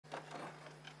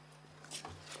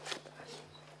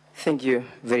Thank you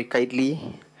very kindly.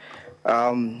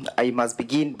 I must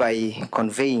begin by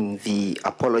conveying the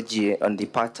apology on the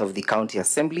part of the County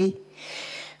Assembly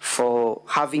for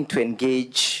having to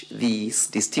engage this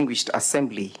distinguished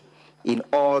assembly in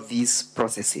all these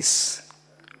processes.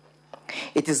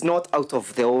 It is not out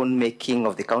of the own making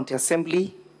of the County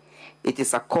Assembly. It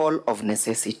is a call of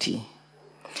necessity.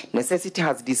 Necessity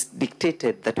has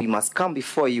dictated that we must come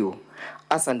before you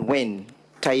as and when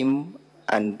time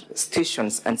and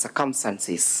situations and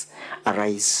circumstances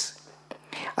arise.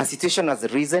 A situation has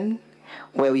arisen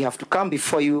where we have to come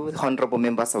before you, honorable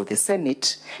members of the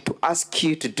Senate, to ask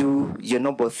you to do your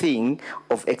noble thing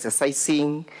of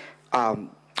exercising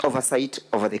oversight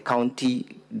over the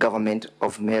county government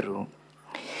of Meru.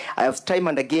 I have time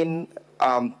and again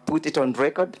put it on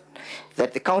record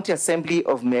that the County Assembly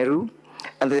of Meru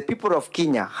and the people of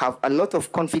Kenya have a lot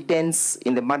of confidence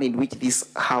in the manner in which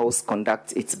this House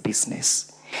conducts its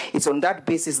business. It's on that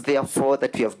basis, therefore,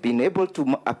 that we have been able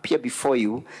to appear before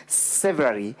you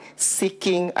severally,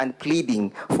 seeking and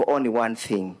pleading for only one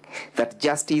thing, that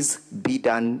justice be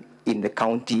done in the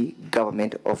county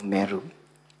government of Meru.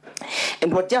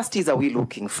 And what justice are we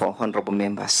looking for, honorable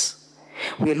members?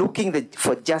 We are looking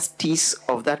for justice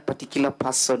of that particular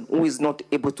person who is not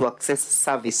able to access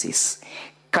services,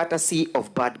 courtesy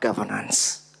of bad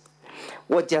governance.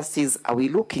 What justice are we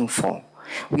looking for?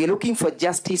 We are looking for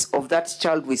justice of that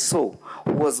child we saw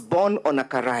who was born on a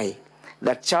karai,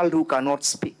 that child who cannot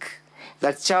speak,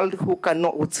 that child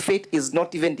whose fate is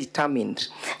not even determined.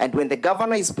 And when the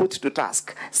governor is put to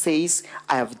task, says,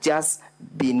 I have just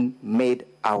been made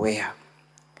aware.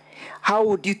 How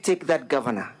would you take that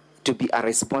governor to be a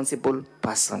responsible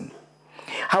person?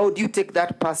 How would you take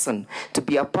that person to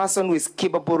be a person who is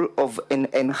capable of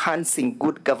enhancing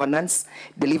good governance,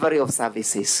 delivery of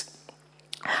services?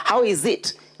 How is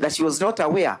it that she was not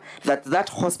aware that that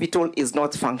hospital is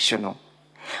not functional?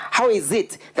 How is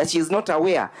it that she is not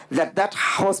aware that that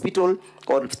hospital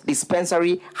or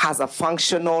dispensary has a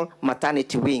functional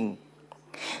maternity wing?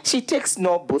 She takes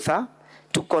no bother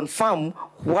to confirm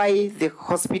why the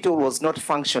hospital was not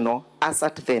functional as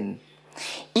at then.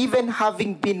 Even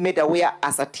having been made aware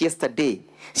as at yesterday,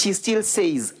 she still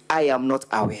says, I am not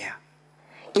aware.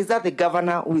 Is that the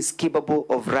governor who is capable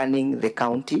of running the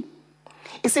county?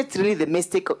 Is it really the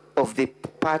mistake of the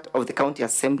part of the County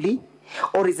Assembly?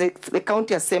 Or is it the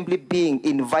County Assembly being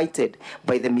invited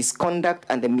by the misconduct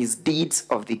and the misdeeds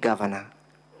of the governor?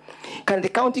 Can the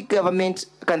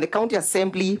County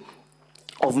Assembly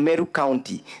of Meru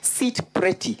County sit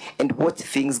pretty and watch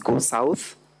things go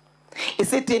south?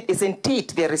 Isn't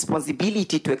it their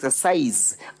responsibility to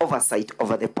exercise oversight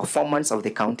over the performance of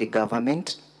the county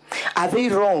government? Are they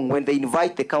wrong when they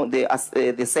invite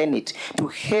the Senate to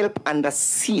help and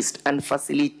assist and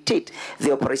facilitate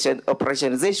the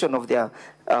operationalization of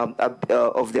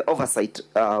the oversight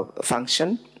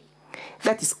function?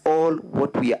 That is all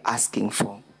what we are asking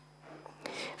for.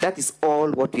 That is all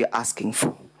what we are asking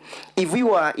for. If we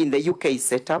were in the UK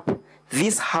setup,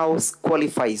 this House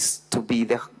qualifies to be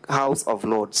the House of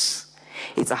Lords.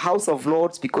 It's a House of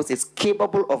Lords because it's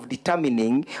capable of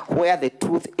determining where the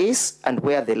truth is and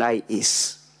where the lie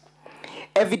is.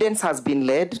 Evidence has been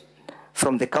led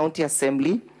from the County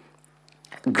Assembly.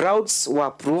 Grounds were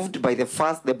approved by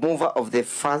the mover of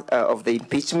the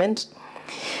impeachment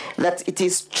that it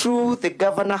is true the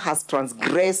governor has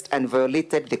transgressed and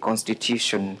violated the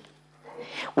Constitution.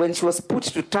 When she was put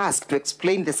to task to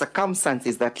explain the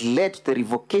circumstances that led to the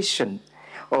revocation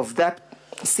of that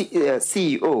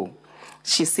CEO,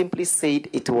 she simply said,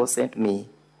 it wasn't me.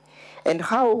 And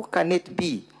how can it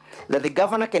be that the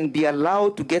governor can be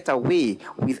allowed to get away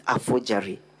with a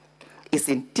forgery?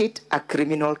 Isn't it a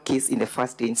criminal case in the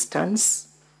first instance?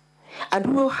 And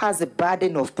who has a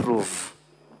burden of proof?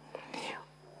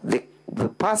 The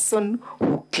person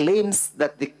who claims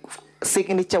that the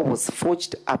signature was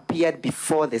forged appeared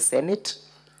before the Senate.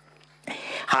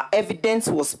 Her evidence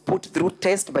was put through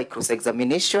test by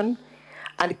cross-examination,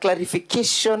 and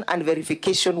clarification and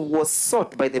verification was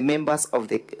sought by the members of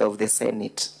the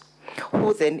Senate.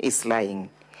 Who then is lying?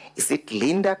 Is it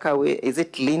Linda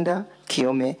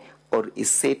Kiome, or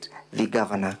is it the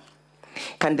governor?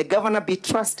 Can the governor be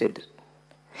trusted,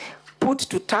 put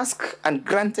to task and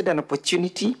granted an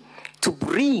opportunity to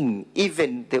bring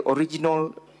even the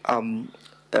original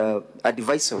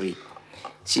advisory?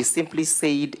 She simply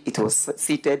said it was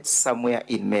seated somewhere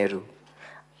in Meru.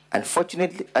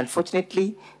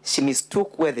 Unfortunately, she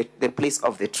mistook where the place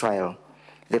of the trial.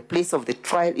 The place of the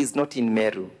trial is not in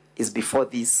Meru, it's before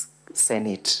this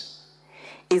Senate.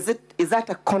 Is that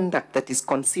a conduct that is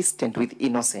consistent with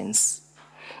innocence?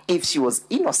 If she was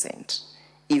innocent,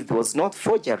 if it was not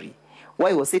forgery,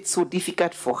 Why was it so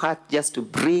difficult for her just to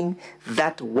bring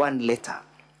that one letter?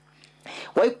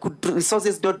 Why could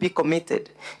resources not be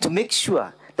committed to make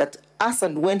sure that as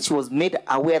and when she was made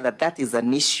aware that that is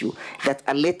an issue, that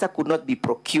a letter could not be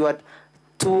procured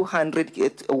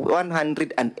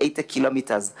 180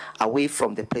 kilometers away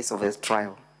from the place of the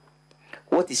trial?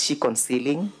 What is she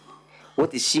concealing?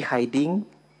 What is she hiding?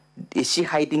 Is she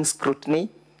hiding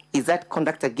scrutiny? Is that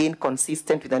conduct again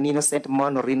consistent with an innocent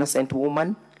man or innocent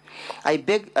woman? I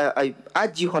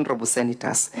urge you, honorable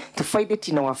senators, to find it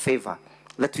in our favor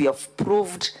that we have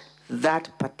proved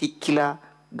that particular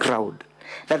ground.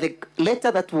 That the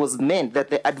letter that was meant, that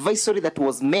the advisory that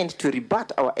was meant to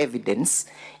rebut our evidence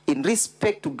in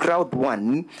respect to ground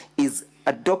one is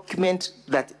a document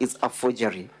that is a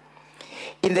forgery.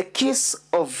 In the case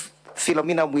of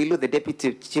Philomena Mwilu, the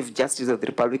Deputy Chief Justice of the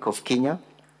Republic of Kenya,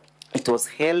 it was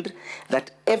held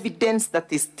that evidence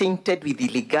that is tainted with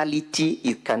illegality,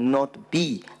 it cannot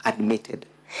be admitted.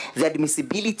 The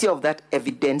admissibility of that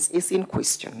evidence is in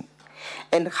question.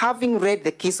 And having read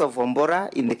the case of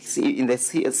Wambora in the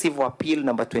Civil Appeal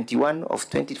number 21 of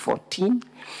 2014,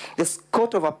 the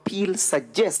Court of Appeal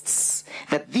suggests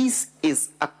that this is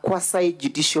a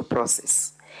quasi-judicial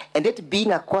process. And it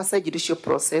being a quasi-judicial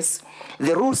process,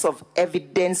 the rules of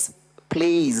evidence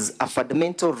plays a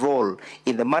fundamental role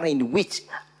in the manner in which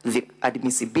the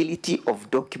admissibility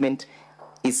of document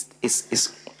is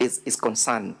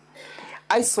concerned.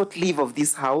 I sought leave of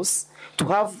this House to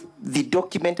have the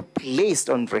document placed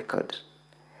on record.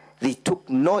 They took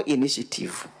no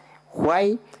initiative.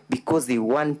 Why? Because they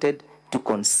wanted to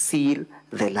conceal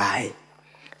the lie.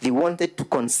 They wanted to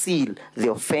conceal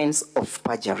the offense of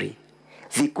perjury.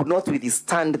 They could not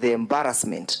withstand the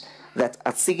embarrassment that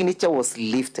a signature was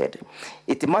lifted.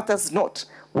 It matters not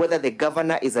whether the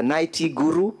governor is an IT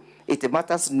guru. It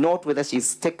matters not whether she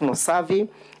is techno-savvy.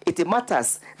 It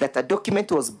matters that a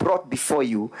document was brought before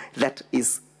you that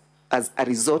is as a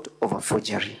result of a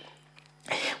forgery.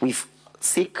 We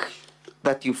seek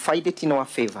that you find it in our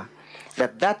favor,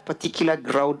 that that particular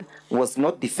ground was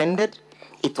not defended,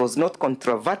 it was not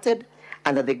controverted,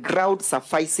 and that the ground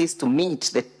suffices to meet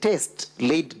the test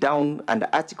laid down under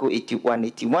Article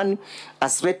 81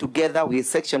 as read together with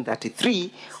Section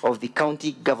 33 of the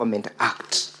County Government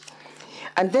Act.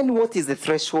 And then what is the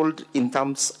threshold in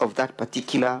terms of that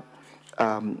particular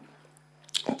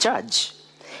charge?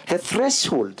 The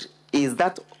threshold is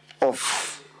that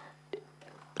of,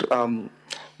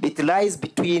 it lies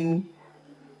between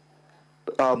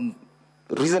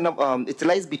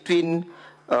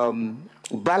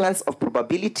balance of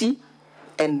probability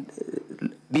and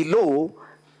below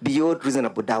beyond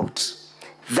reasonable doubt.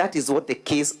 That is what the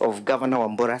case of Governor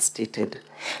Wambora stated,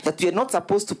 that we are not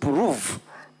supposed to prove.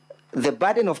 The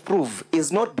burden of proof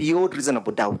is not beyond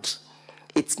reasonable doubt.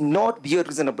 It's not beyond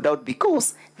reasonable doubt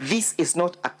because this is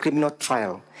not a criminal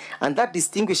trial. And that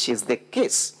distinguishes the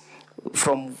case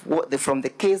from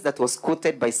the case that was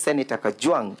quoted by Senator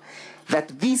Kajwang,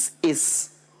 that this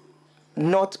is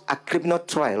not a criminal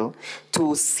trial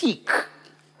to seek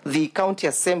the county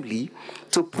assembly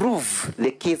to prove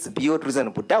the case beyond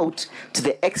reasonable doubt to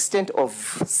the extent of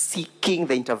seeking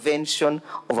the intervention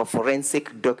of a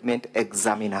forensic document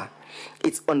examiner.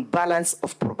 It's on balance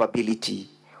of probability.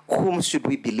 Whom should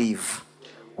we believe?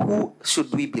 Who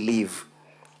should we believe?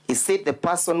 Is it the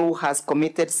person who has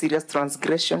committed serious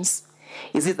transgressions?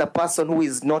 Is it the person who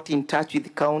is not in touch with the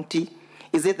county?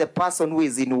 Is it the person who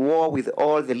is in war with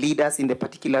all the leaders in the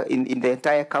particular in the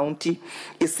entire county?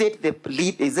 Is it the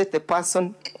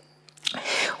person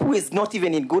who is not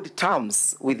even in good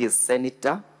terms with his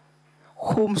senator?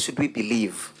 Whom should we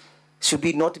believe? Should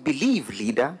we not believe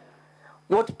leader?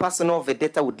 What personal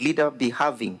vendetta would leader be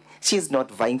having? She is not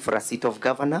vying for a seat of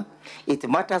governor. It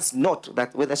matters not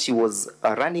that whether she was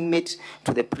a running mate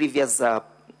to the previous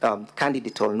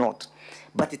candidate or not,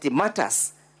 but it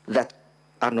matters that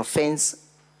an offense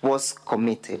was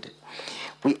committed.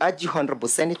 We urge you, honorable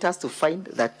senators, to find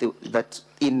that, that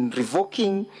in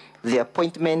revoking the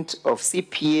appointment of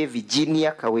CPA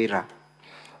Virginia Kawira,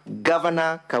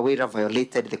 Governor Kawira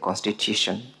violated the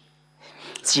Constitution.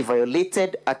 She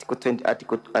violated Article 10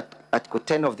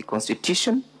 of the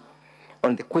Constitution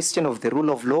on the question of the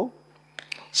rule of law.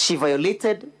 She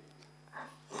violated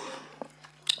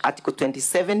Article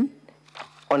 27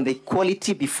 on the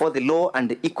equality before the law and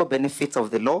the equal benefits of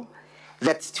the law,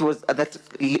 that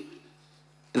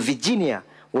Virginia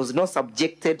was not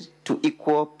subjected to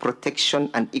equal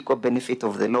protection and equal benefit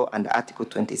of the law under Article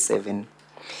 27.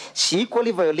 She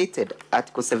equally violated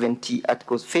Article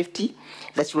 50,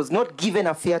 that she was not given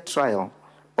a fair trial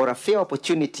or a fair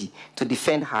opportunity to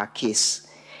defend her case.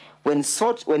 When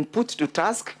put to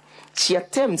task, she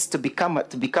attempts to become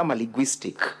a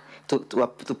linguistic, to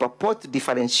purport to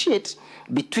differentiate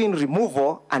between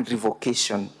removal and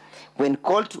revocation. When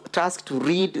tasked to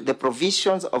read the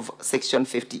provisions of Section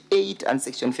 58 and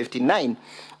Section 59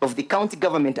 of the County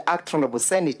Government Act, honorable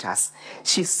senators,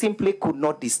 she simply could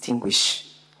not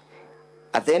distinguish.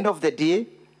 At the end of the day,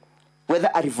 whether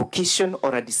a revocation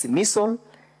or a dismissal,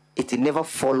 it never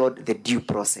followed the due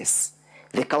process.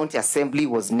 The County Assembly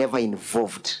was never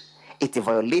involved. It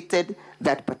violated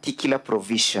that particular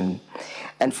provision.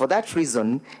 And for that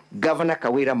reason, Governor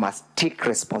Kawira must take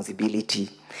responsibility.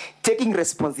 Taking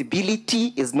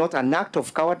responsibility is not an act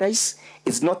of cowardice,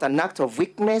 it's not an act of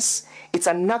weakness, it's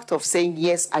an act of saying,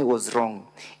 yes, I was wrong.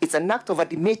 It's an act of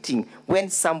admitting when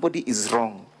somebody is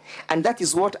wrong. And that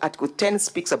is what Article 10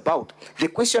 speaks about, the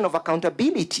question of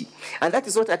accountability. And that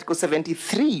is what Article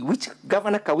 73, which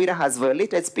Governor Kawira has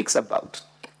violated, speaks about.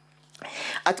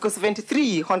 Article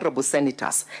 73, honorable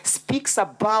senators, speaks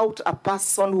about a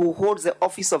person who holds the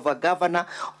office of a governor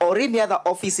or any other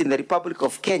office in the Republic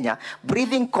of Kenya,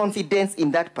 breathing confidence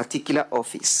in that particular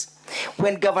office.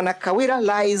 When Governor Kawira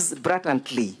lies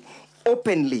blatantly,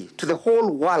 openly to the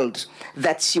whole world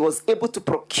that she was able to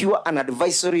procure an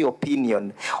advisory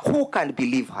opinion, who can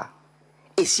believe her?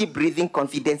 Is she breathing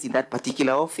confidence in that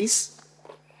particular office?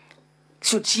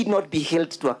 Should she not be held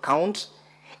to account?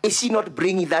 Is she not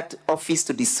bringing that office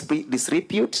to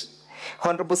disrepute?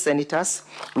 Honorable senators,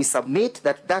 we submit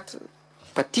that that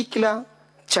particular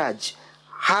charge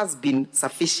has been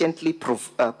sufficiently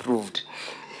proved.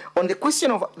 On the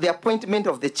question of the appointment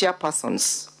of the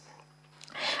chairpersons,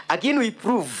 again we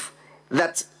prove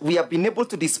that we have been able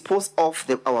to dispose of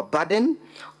our burden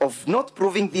of not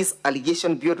proving this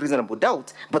allegation beyond reasonable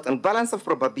doubt, but on balance of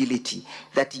probability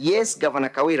that yes, Governor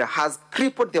Kawira has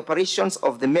crippled the operations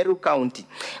of the Meru County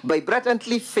by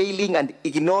blatantly failing and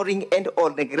ignoring and or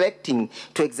neglecting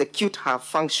to execute her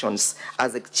functions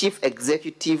as a chief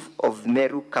executive of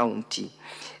Meru County.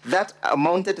 That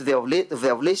amounted to the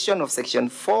violation of Section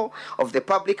 4 of the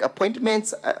Public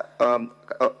Appointments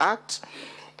Act,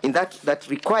 in that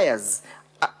requires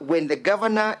when the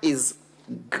governor is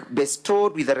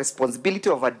bestowed with the responsibility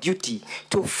of a duty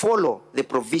to follow the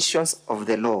provisions of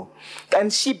the law, can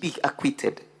she be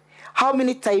acquitted? How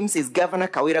many times is Governor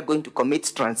Kawira going to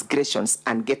commit transgressions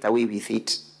and get away with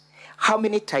it? How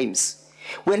many times?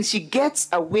 When she gets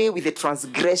away with the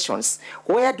transgressions,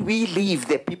 where do we leave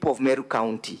the people of Meru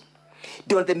County?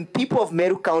 Do the people of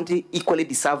Meru County equally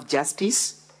deserve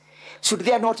justice? Should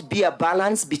there not be a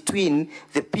balance between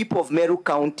the people of Meru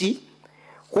County?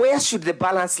 Where should the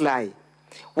balance lie?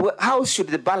 How should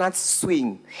the balance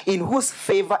swing? In whose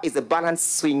favor is the balance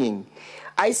swinging?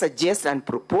 I suggest and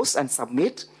propose and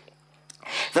submit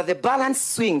that the balance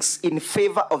swings in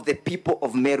favor of the people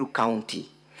of Meru County.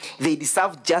 They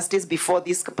deserve justice before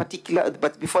this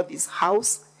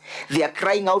house. They are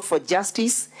crying out for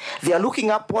justice. They are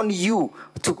looking upon you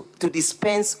to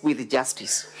dispense with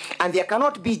justice. And there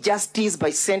cannot be justice by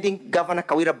sending Governor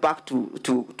Kawira back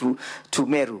to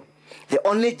Meru. The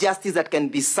only justice that can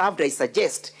be served, I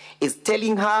suggest, is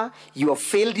telling her you have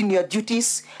failed in your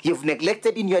duties, you've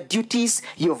neglected in your duties,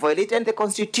 you've violated the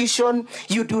Constitution,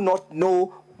 you do not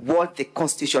know what the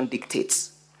Constitution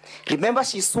dictates. Remember,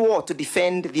 she swore to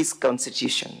defend this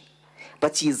Constitution.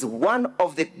 But she is one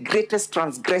of the greatest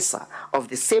transgressors of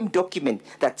the same document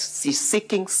that she's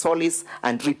seeking solace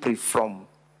and reprieve from.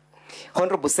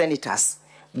 Honorable senators,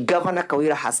 Governor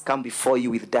Kawira has come before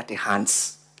you with dirty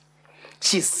hands.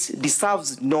 She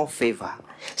deserves no favor.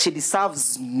 She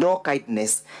deserves no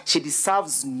kindness. She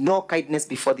deserves no kindness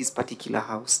before this particular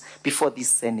house, before this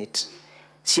Senate.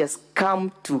 She has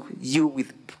come to you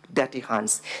with dirty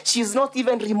hands. She is not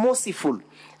even remorseful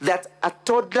that a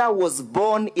toddler was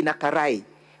born in a Karai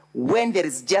when there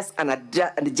is just an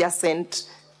adjacent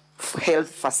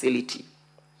health facility.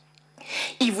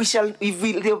 There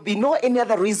will be no any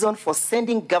other reason for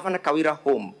sending Governor Kawira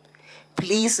home,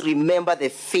 please remember the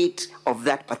fate of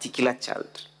that particular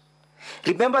child.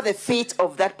 Remember the fate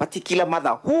of that particular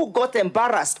mother who got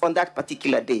embarrassed on that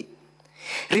particular day.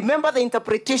 Remember the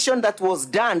interpretation that was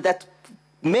done, that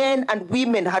men and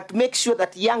women had to make sure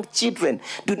that young children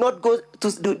do not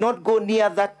go near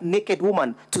that naked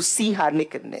woman to see her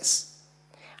nakedness.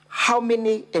 How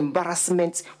many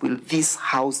embarrassments will this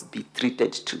house be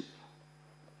treated to?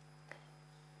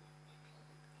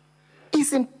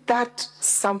 Isn't that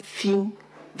something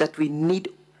that we need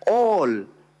all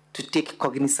to take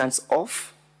cognizance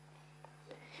of?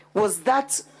 Was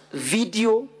that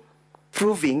video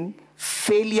proving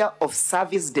failure of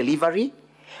service delivery?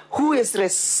 Who is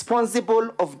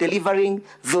responsible of delivering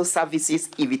those services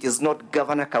if it is not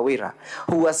Governor Kawira,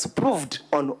 who has proved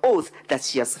on oath that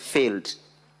she has failed?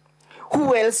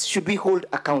 Who else should we hold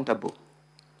accountable?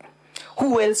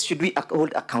 Who else should we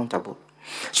hold accountable?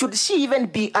 Should she even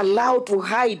be allowed to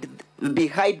hide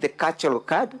behind the cultural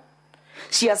card?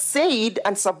 She has said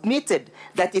and submitted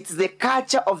that it's the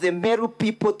culture of the Meru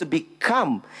people to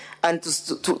become and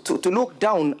to look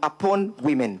down upon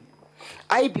women.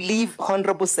 I believe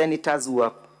honorable senators who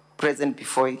are present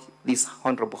before this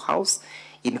honorable house,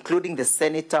 including the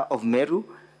senator of Meru,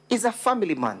 is a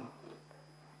family man.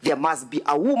 There must be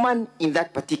a woman in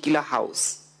that particular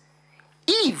house.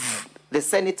 If the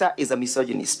senator is a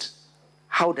misogynist,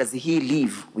 how does he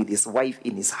live with his wife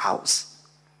in his house?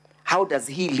 How does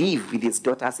he live with his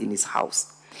daughters in his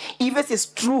house? If it is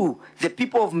true the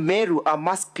people of Meru are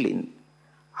masculine,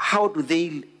 how do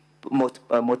they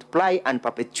multiply and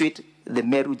perpetuate the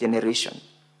Meru generation?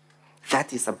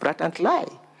 That is a blatant lie.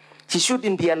 She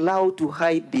shouldn't be allowed to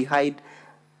hide behind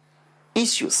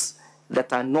issues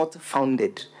that are not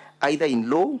founded either in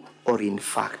law or in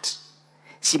fact.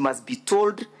 She must be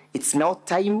told, it's now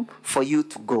time for you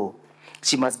to go.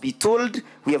 She must be told,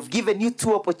 we have given you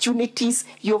 2 opportunities,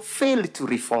 you have failed to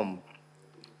reform.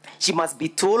 She must be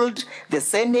told, the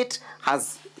Senate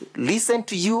has listened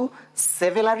to you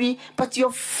severally, but you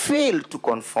have failed to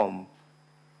conform.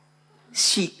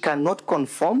 She cannot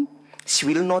conform, she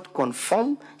will not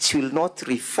conform, she will not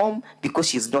reform because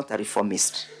she is not a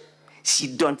reformist. She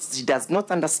does not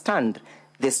understand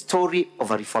the story of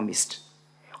a reformist.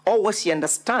 Or what she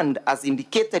understands, as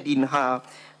indicated in her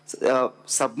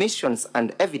submissions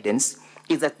and evidence,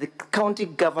 is that the county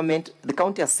government, the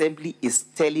county assembly is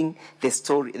telling the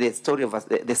story of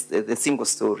the single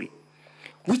story.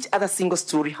 Which other single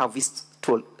story have we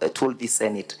told the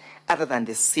Senate other than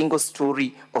the single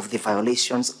story of the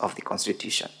violations of the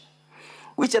Constitution?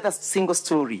 Which other single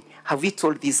story have we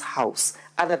told this House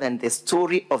other than the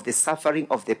story of the suffering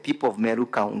of the people of Meru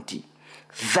County?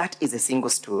 That is a single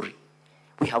story.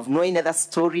 We have no another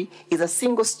story. It's a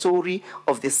single story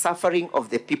of the suffering of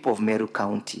the people of Meru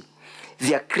County.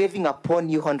 They are craving upon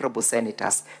you, honorable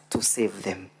senators, to save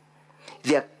them.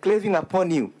 They are craving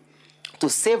upon you to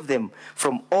save them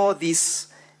from all these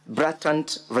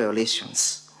blatant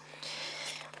violations.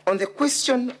 On the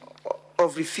question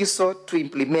of refusal to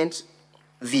implement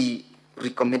the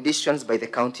recommendations by the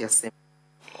county assembly,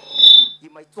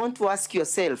 you might want to ask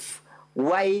yourself,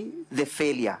 why the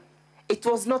failure? It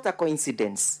was not a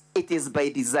coincidence. It is by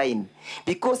design,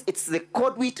 because it's the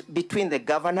conduit between the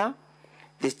governor,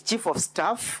 the chief of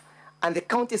staff, and the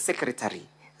county secretary.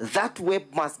 That web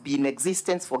must be in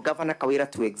existence for Governor Kawira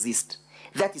to exist.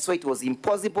 That is why it was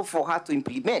impossible for her to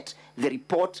implement the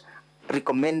report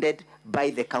recommended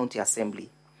by the county assembly.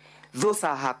 Those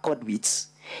are her conduits.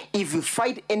 If you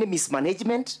find any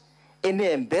mismanagement,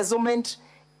 any embezzlement,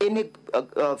 any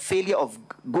failure of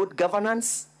good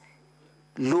governance,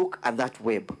 look at that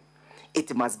web.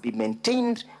 It must be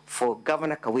maintained for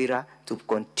Governor Kawira to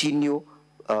continue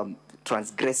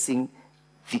transgressing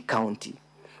the county.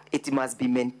 It must be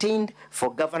maintained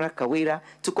for Governor Kawira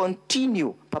to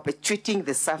continue perpetuating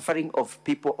the suffering of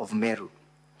people of Meru.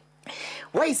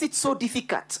 Why is it so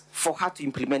difficult for her to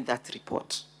implement that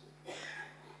report?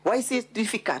 Why is it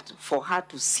difficult for her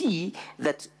to see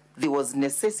that there was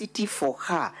necessity for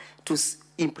her to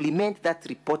implement that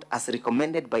report as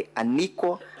recommended by an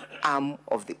equal arm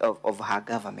of her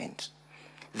government?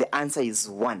 The answer is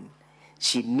one.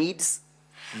 She needs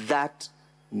that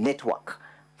network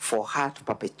for her to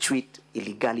perpetuate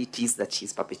illegalities that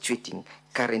she's perpetuating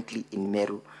currently in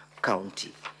Meru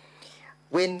County.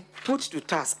 When put to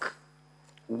task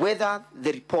whether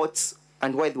the reports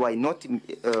and why they were not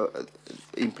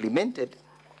implemented,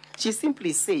 she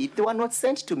simply said they were not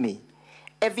sent to me.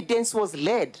 Evidence was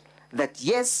led that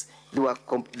yes, they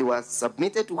were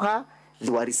submitted to her, they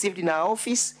were received in her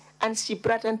office, and she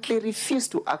blatantly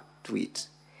refused to act to it.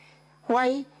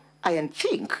 Why? I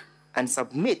think and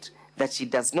submit that she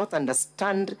does not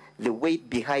understand the weight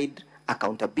behind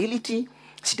accountability.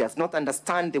 She does not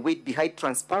understand the weight behind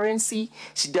transparency.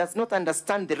 She does not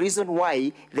understand the reason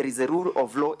why there is a rule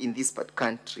of law in this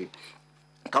country.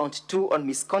 Count 2 on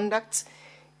misconduct.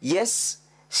 Yes,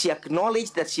 she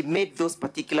acknowledged that she made those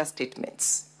particular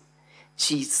statements.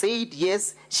 She said,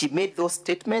 yes, she made those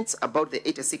statements about the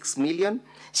 86 million.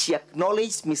 She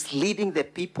acknowledged misleading the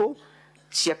people.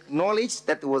 She acknowledged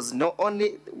that there was not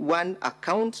only one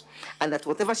account and that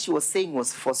whatever she was saying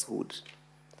was falsehood.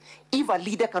 If a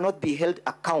leader cannot be held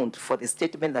account for the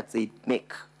statement that they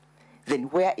make, then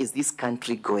where is this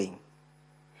country going?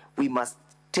 We must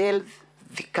tell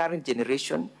the current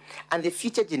generation and the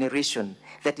future generation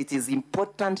that it is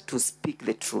important to speak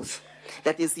the truth,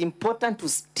 that it is important to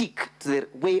stick to the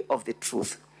way of the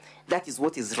truth. That is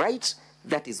what is right,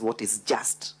 that is what is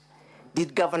just.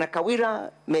 Did Governor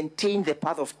Kawira maintain the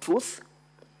path of truth?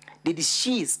 Did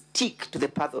she stick to the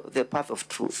path of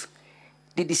truth?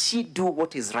 Did she do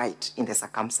what is right in the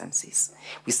circumstances?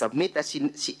 We submit that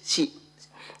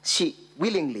she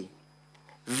willingly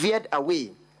veered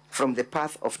away from the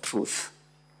path of truth.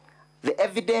 The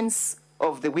evidence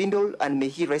of the window, and may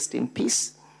he rest in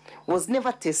peace, was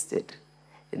never tested.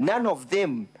 None of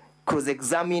them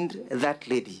cross-examined that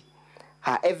lady.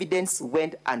 Her evidence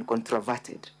went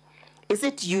uncontroverted. Is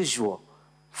it usual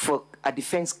for a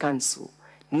defense counsel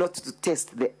not to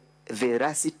test the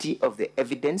veracity of the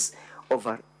evidence of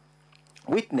a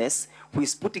witness who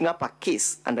is putting up a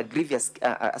case, and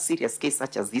a serious case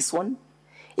such as this one?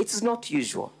 It is not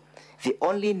usual. They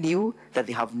only knew that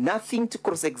they have nothing to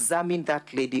cross-examine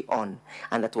that lady on,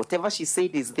 and that whatever she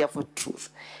said is therefore truth.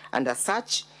 And as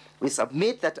such, we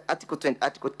submit that Article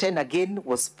 10 again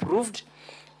was proved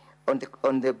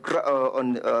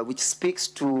which speaks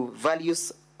to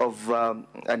values of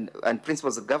and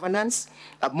principles of governance.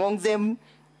 Among them,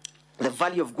 the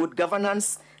value of good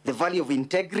governance, the value of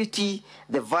integrity,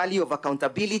 the value of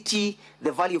accountability,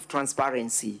 the value of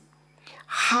transparency.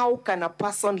 How can a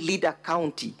person lead a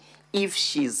county if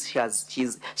she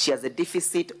has a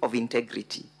deficit of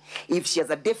integrity, if she has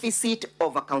a deficit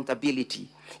of accountability,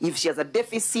 if she has a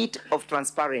deficit of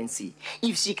transparency,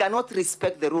 if she cannot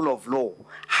respect the rule of law?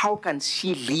 How can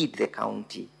she lead the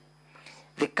county?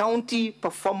 The county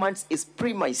performance is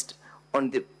premised on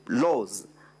the laws.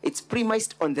 It's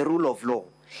premised on the rule of law.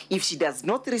 If she does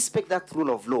not respect that rule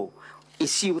of law,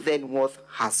 is she then worth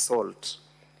her salt?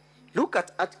 Look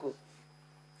at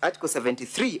Article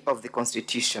 73 of the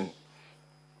Constitution.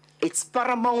 It's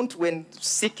paramount when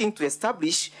seeking to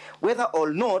establish whether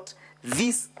or not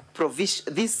this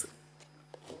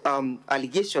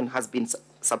allegation has been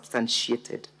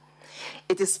substantiated.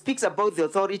 It speaks about the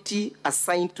authority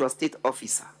assigned to a state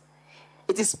officer.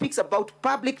 It speaks about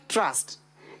public trust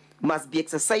must be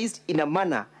exercised in a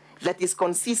manner that is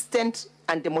consistent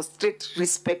and demonstrate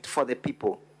respect for the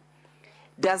people.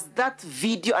 Does that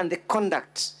video and the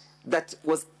conduct that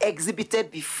was exhibited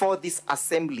before this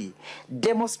assembly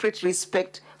demonstrate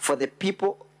respect for the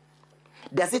people?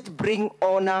 Does it bring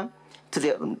honor to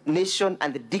the nation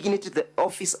and the dignity of the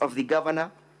office of the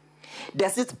governor?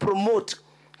 Does it promote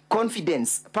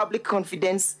confidence, public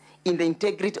confidence in the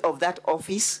integrity of that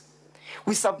office?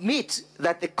 We submit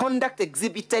that the conduct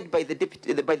exhibited by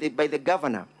the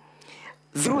governor,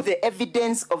 through the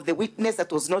evidence of the witness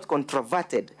that was not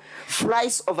controverted,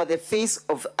 flies over the face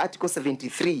of Article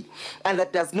 73, and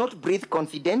that does not breathe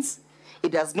confidence,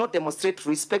 it does not demonstrate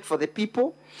respect for the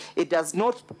people, it does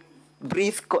not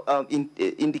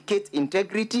indicate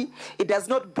integrity, it does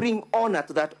not bring honor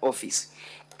to that office.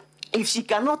 If she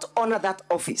cannot honor that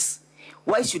office,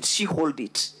 why should she hold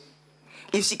it?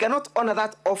 If she cannot honor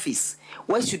that office,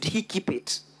 why should he keep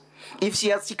it? If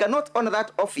she cannot honor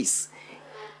that office,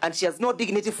 and she has no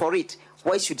dignity for it,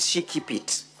 why should she keep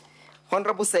it?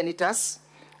 Honorable Senators,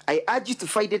 I urge you to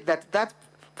find it that that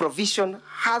provision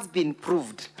has been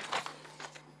proved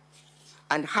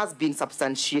and has been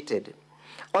substantiated.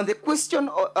 On the question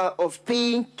of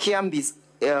paying Kiambi's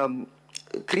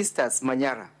Christas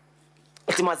Manyara,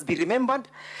 it must be remembered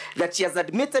that she has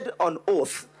admitted on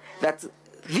oath that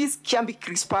this Kiambi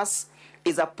Crispas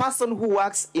is a person who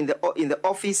works in the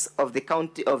office of the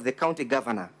county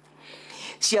governor.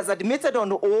 She has admitted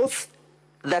on oath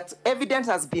that evidence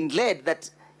has been laid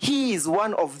that he is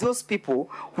one of those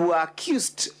people who are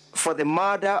accused for the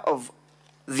murder of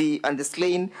and the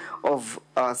slaying of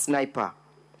a sniper.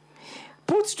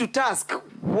 Put to task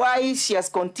why he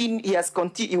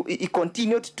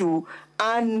continued to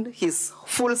earn his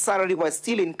full salary while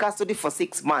still in custody for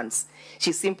 6 months.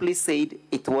 She simply said,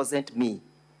 "It wasn't me."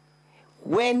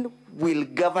 When will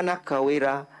Governor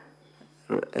Kawira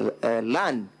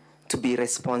learn to be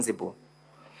responsible?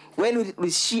 When will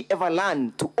she ever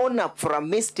learn to own up for a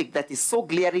mistake that is so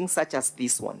glaring such as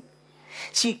this one?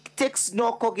 She takes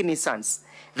no cognizance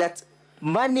that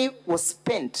money was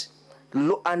spent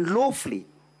unlawfully.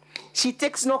 She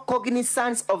takes no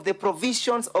cognizance of the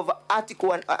provisions of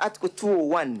Article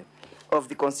 201 of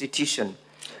the Constitution.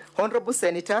 Honorable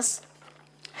Senators,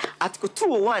 Article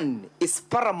 201 is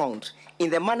paramount in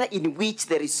the manner in which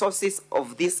the resources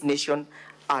of this nation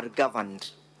are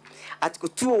governed. Article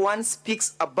 201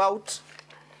 speaks about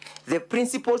the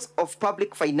principles of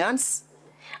public finance,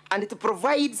 and it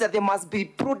provides that there must be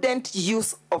prudent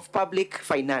use of public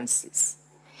finances.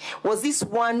 Was this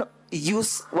one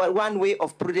way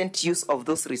of prudent use of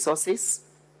those resources?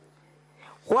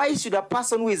 Why should a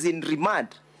person who is in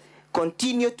remand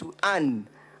continue to earn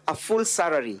a full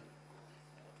salary?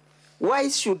 Why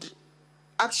should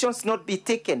actions not be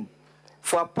taken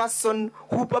for a person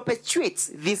who perpetuates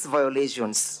these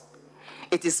violations?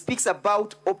 It speaks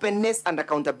about openness and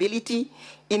accountability,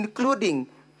 including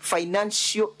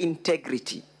financial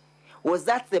integrity. Was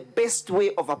that the best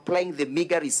way of applying the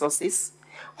meager resources?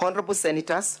 Honorable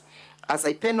Senators, as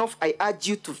I pen off, I urge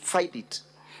you to fight it,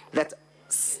 that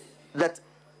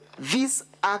this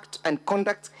act and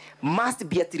conduct must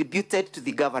be attributed to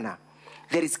the governor.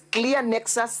 There is clear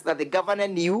nexus that the governor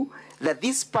knew that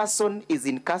this person is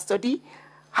in custody,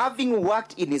 having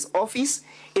worked in his office.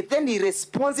 It then is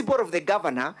responsible of the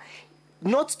governor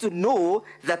not to know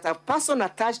that a person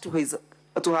attached to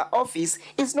her office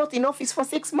is not in office for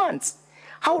 6 months.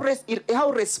 How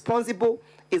responsible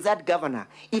is that governor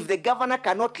if the governor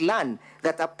cannot learn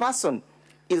that a person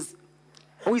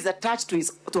who is attached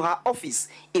to her office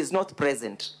is not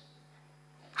present?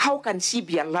 How can she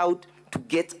be allowed to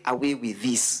get away with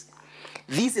this?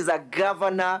 This is a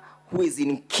governor who is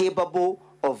incapable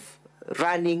of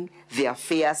running the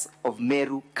affairs of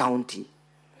Meru County.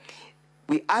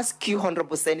 We ask you,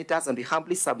 Honorable Senators, and we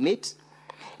humbly submit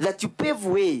that you pave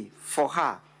way for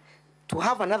her to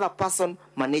have another person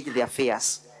manage the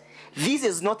affairs. This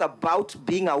is not about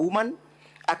being a woman.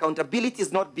 Accountability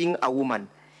is not being a woman.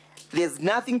 There's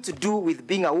nothing to do with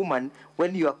being a woman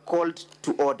when you are called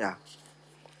to order.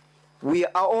 We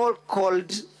are all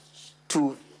called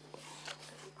to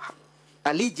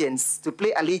allegiance, to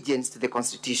play allegiance to the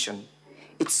Constitution.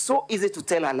 It's so easy to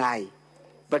tell a lie,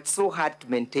 but so hard to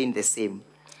maintain the same.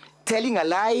 Telling a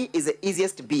lie is the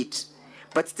easiest bit,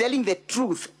 but telling the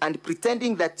truth and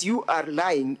pretending that you are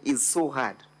lying is so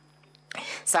hard.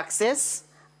 Success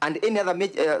and any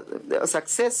other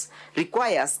success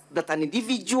requires that an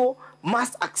individual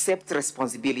must accept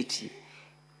responsibility.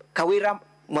 Kawira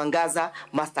Mwangaza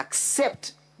must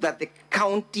accept that the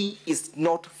county is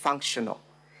not functional.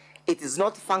 It is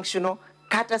not functional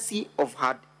courtesy of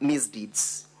her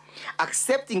misdeeds.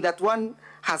 Accepting that one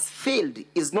has failed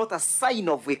is not a sign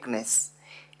of weakness.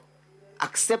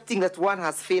 Accepting that one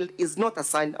has failed is not a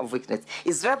sign of weakness.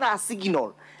 It's rather a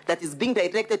signal that is being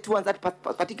directed towards that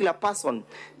particular person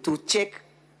to check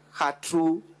her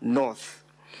true north.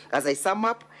 As I sum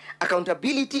up,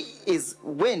 accountability is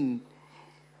when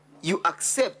you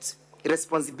accept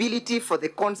responsibility for the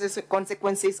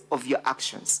consequences of your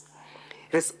actions.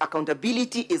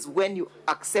 Accountability is when you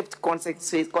accept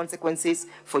consequences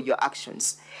for your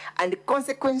actions. And the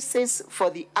consequences for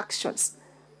the actions,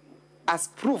 as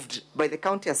proved by the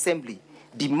County Assembly,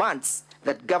 demands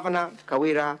that Governor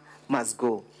Kawira must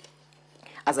go.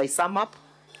 As I sum up,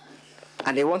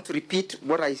 and I want to repeat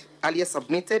what I earlier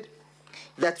submitted,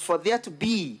 that for there to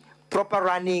be proper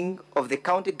running of the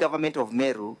county government of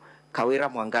Meru, Kawira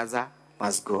Mwangaza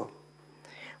must go.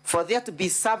 For there to be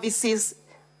services,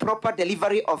 proper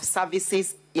delivery of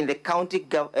services in the county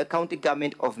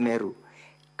government of Meru,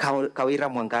 Kawira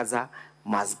Mwangaza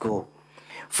must go.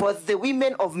 For the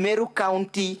women of Meru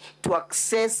County to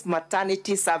access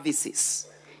maternity services,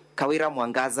 Kawira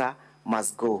Mwangaza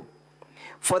must go.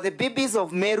 For the babies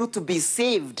of Meru to be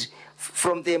saved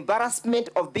from the embarrassment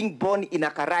of being born in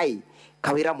Akarai,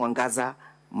 Kawira Mwangaza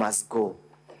must go.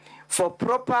 For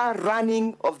proper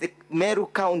running of the Meru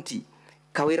County,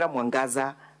 Kawira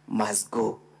Mwangaza must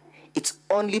go. It's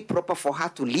only proper for her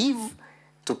to leave,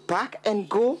 to pack and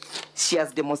go. She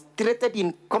has demonstrated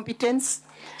incompetence.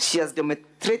 She has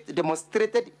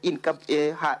demonstrated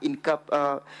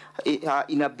her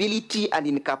inability and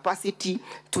incapacity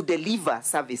to deliver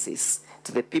services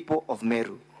to the people of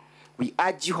Meru. We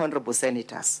urge you, Honorable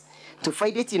Senators, to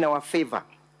fight it in our favor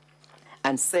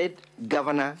and send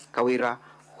Governor Kawira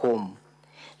home.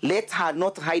 Let her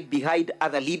not hide behind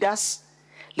other leaders.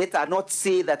 Let her not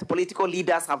say that political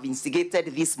leaders have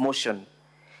instigated this motion.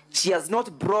 She has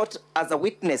not brought as a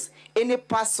witness any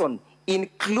person,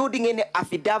 including any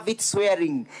affidavit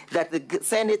swearing that the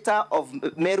senator of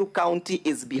Meru County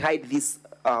is behind this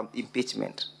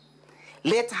impeachment.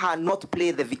 Let her not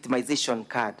play the victimization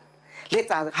card.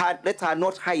 Let her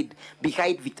not hide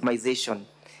behind victimization.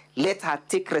 Let her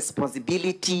take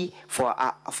responsibility for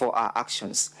our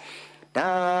actions.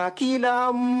 Na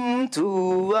kila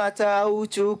mtu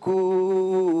atauchukua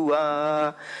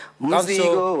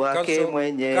mzigo wake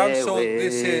mwenyewe. Council,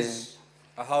 this is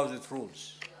a house with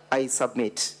rules. I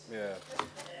submit. Yeah.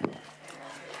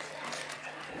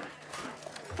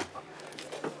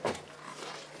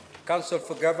 Council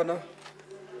for Governor,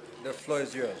 the floor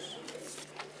is yours.